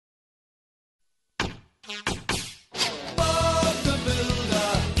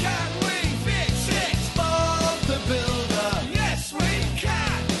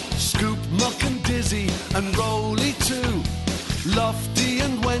Buddy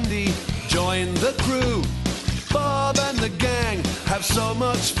and Wendy join the crew. Bob and the gang have so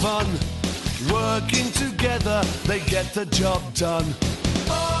much fun. Working together, they get the job done.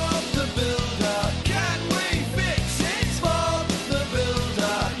 Bob the Builder, can we fix it? Bob the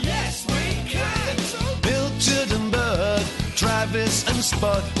Builder, yes we can. Pilchard and Bird, Travis and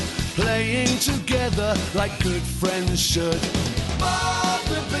Spud, playing together like good friends should. Bob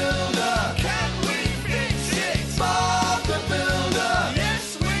the Builder, can we fix it? Bob the Builder,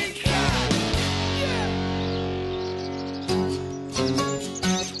 yes we can.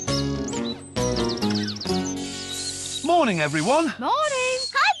 Morning, everyone. Morning.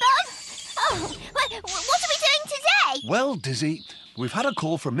 Hi, Bob. Oh, what are we doing today? Well, Dizzy, we've had a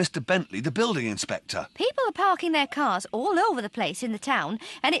call from Mr. Bentley, the building inspector. People are parking their cars all over the place in the town,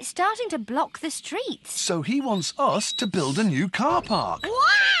 and it's starting to block the streets. So he wants us to build a new car park.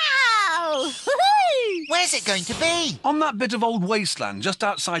 Wow! Woohoo! Where's it going to be? On that bit of old wasteland just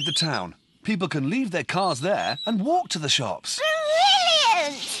outside the town. People can leave their cars there and walk to the shops.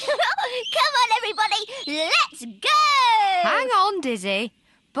 Brilliant! Come on, everybody, let's go! Hang on, Dizzy.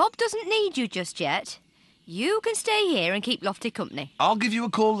 Bob doesn't need you just yet. You can stay here and keep Lofty company. I'll give you a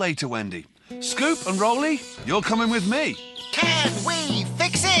call later, Wendy. Scoop and Rolly, you're coming with me. Can we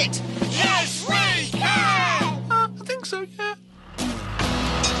fix it? Yes, we can! I think so, yeah.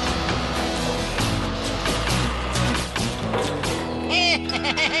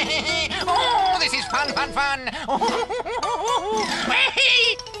 Oh, this is fun, fun, fun.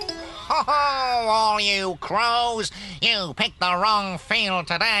 Oh, all you crows, you picked the wrong field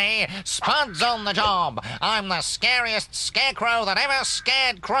today. Spud's on the job. I'm the scariest scarecrow that ever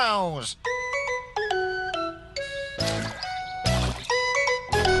scared crows.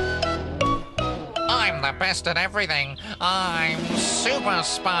 I'm the best at everything. I'm Super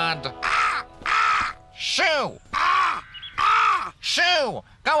Spud. Shoo! Shoo!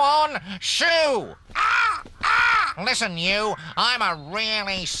 Go on, shoo! Listen, you, I'm a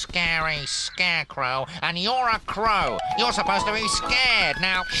really scary scarecrow, and you're a crow. You're supposed to be scared.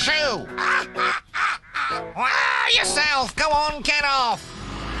 Now, shoo! Yourself! Go on, get off!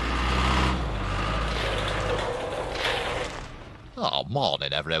 Oh,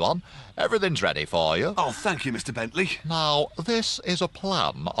 morning, everyone. Everything's ready for you. Oh, thank you, Mr. Bentley. Now, this is a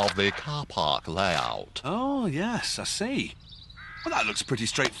plan of the car park layout. Oh, yes, I see. Well, that looks pretty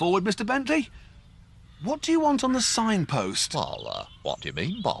straightforward, Mr. Bentley. What do you want on the signpost? Well, what do you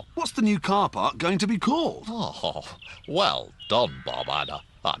mean, Bob? What's the new car park going to be called? Oh, well done, Bob.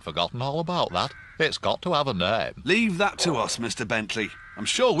 I'd forgotten all about that. It's got to have a name. Leave that to us, Mr. Bentley. I'm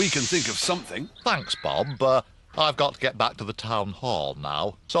sure we can think of something. Thanks, Bob. I've got to get back to the town hall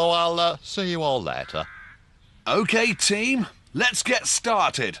now, so I'll see you all later. OK, team, let's get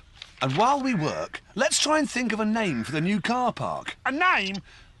started. And while we work, let's try and think of a name for the new car park. A name?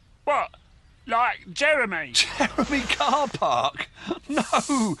 What? Like Jeremy? Jeremy Car Park?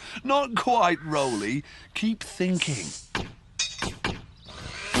 No, not quite, Rolly. Keep thinking.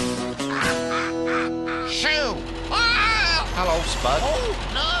 Shoo! Hello, Spud. Oh,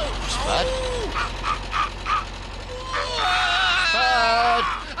 no! Spud? Spud!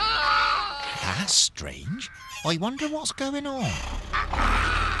 That's strange. I wonder what's going on.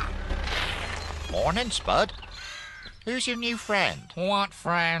 Morning, Spud. Who's your new friend? What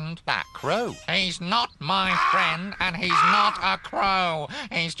friend? That crow. He's not my friend, and he's not a crow.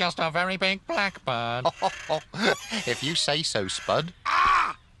 He's just a very big blackbird. If you say so, Spud.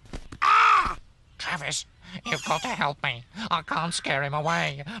 Travis, you've got to help me. I can't scare him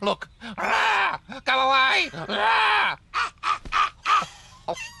away. Look. Go away!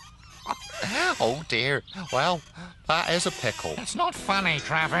 Oh, dear. Well, that is a pickle. It's not funny,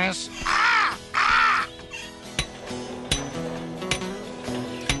 Travis.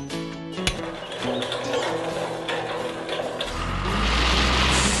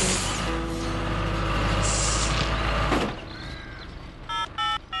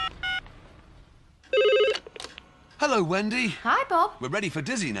 Hello, Wendy. Hi, Bob. We're ready for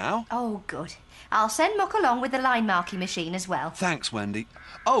Dizzy now. Oh, good. I'll send Muck along with the line marking machine as well. Thanks, Wendy.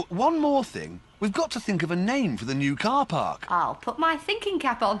 Oh, one more thing. We've got to think of a name for the new car park. I'll put my thinking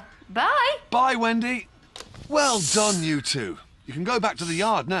cap on. Bye. Bye, Wendy. Well done, you two. You can go back to the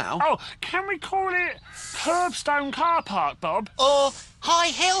yard now. Oh, can we call it Curbstone Car Park, Bob? Or High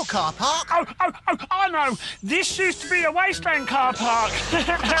Hill Car Park? Oh, I know. This used to be a wasteland car park.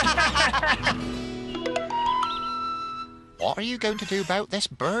 What are you going to do about this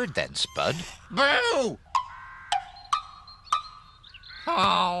bird, then, Spud? Boo!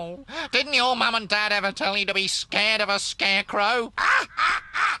 Oh, didn't your mum and dad ever tell you to be scared of a scarecrow?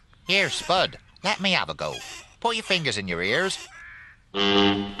 Here, Spud, let me have a go. Put your fingers in your ears.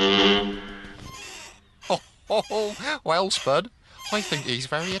 Well, Spud, I think he's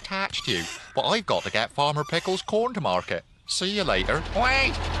very attached to you, but I've got to get Farmer Pickle's corn to market. See you later.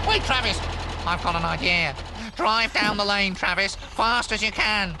 Wait, Travis. I've got an idea. Drive down the lane, Travis, fast as you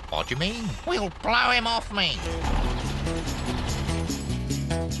can. What do you mean? We'll blow him off me.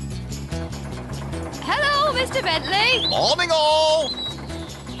 Hello, Mr. Bentley. Morning all!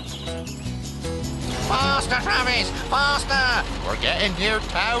 Faster, Travis, faster. We're getting near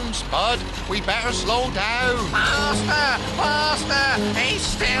town, Spud. We better slow down. Faster. He's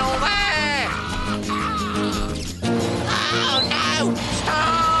still there. Oh, no.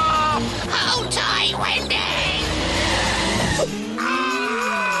 Stop. Hold tight, Wendy.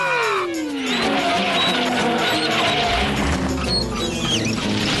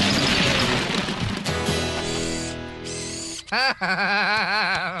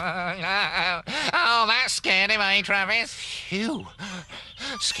 Oh, that scared him, eh, Travis? Phew.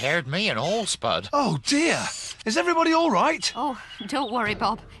 Scared me and all, Spud. Oh, dear. Is everybody all right? Oh, don't worry,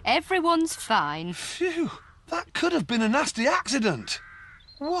 Bob. Everyone's fine. Phew. That could have been a nasty accident.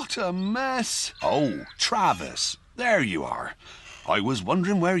 What a mess. Oh, Travis. There you are. I was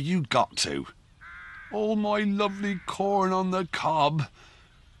wondering where you'd got to. All my lovely corn on the cob.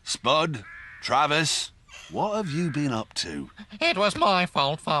 Spud, Travis, what have you been up to? It was my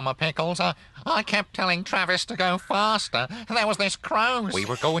fault, Farmer Pickles. I kept telling Travis to go faster. There was this crows. We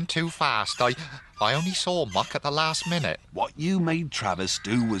were going too fast. I only saw Muck at the last minute. What you made Travis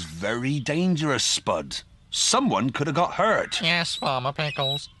do was very dangerous, Spud. Someone could have got hurt. Yes, Farmer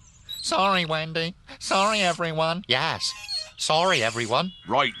Pickles. Sorry, Wendy. Sorry, everyone. Yes. Sorry, everyone.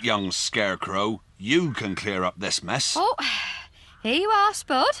 Right, young scarecrow. You can clear up this mess. Oh, here you are,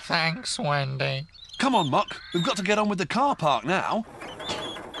 Spud. Thanks, Wendy. Come on, Muck. We've got to get on with the car park now.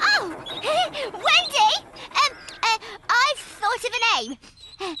 Oh, Wendy! I've thought of a name.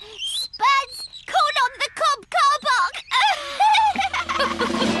 Spud's Corn on the Cob car park.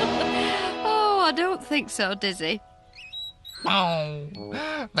 Oh, I don't think so, Dizzy. Oh,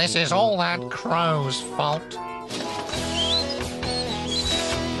 this is all that crow's fault.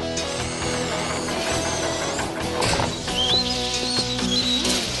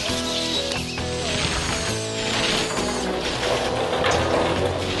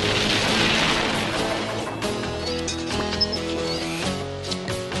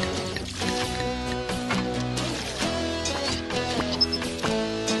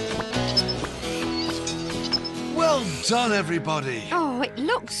 Well done, everybody. Oh, it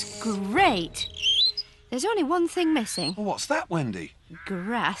looks great. There's only one thing missing. Well, what's that, Wendy?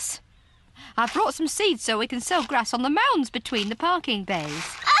 Grass. I brought some seeds so we can sow grass on the mounds between the parking bays.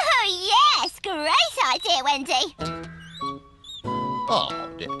 Oh, yes! Great idea, Wendy. Oh,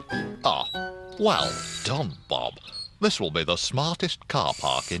 dear. Oh, well done, Bob. This will be the smartest car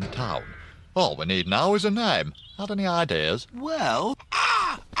park in town. All we need now is a name. Had any ideas? Well...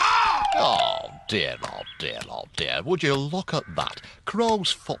 Oh dear, oh dear, oh dear. Would you look at that? Crow's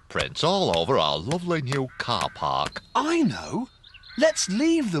footprints all over our lovely new car park. I know. Let's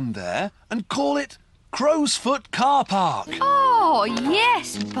leave them there and call it Crow's Foot Car Park. Oh,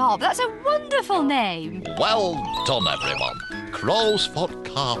 yes, Bob. That's a wonderful name. Well done, everyone. Crow's Foot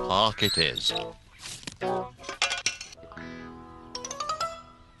Car Park it is.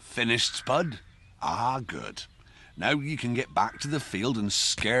 Finished, Spud? Ah, good. Now you can get back to the field and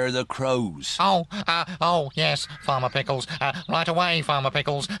scare the crows. Oh, yes, Farmer Pickles. Right away, Farmer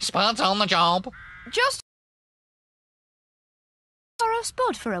Pickles. Spud's on the job. Just borrow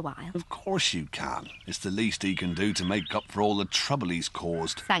Spud for a while. Of course you can. It's the least he can do to make up for all the trouble he's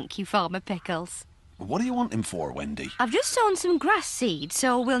caused. Thank you, Farmer Pickles. What do you want him for, Wendy? I've just sown some grass seed,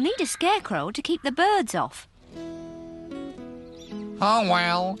 so we'll need a scarecrow to keep the birds off. Oh,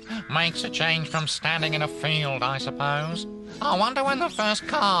 well, makes a change from standing in a field, I suppose. I wonder when the first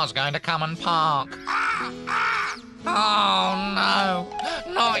car's going to come and park. Oh, no,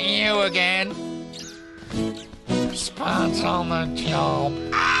 not you again. Spud's on the job.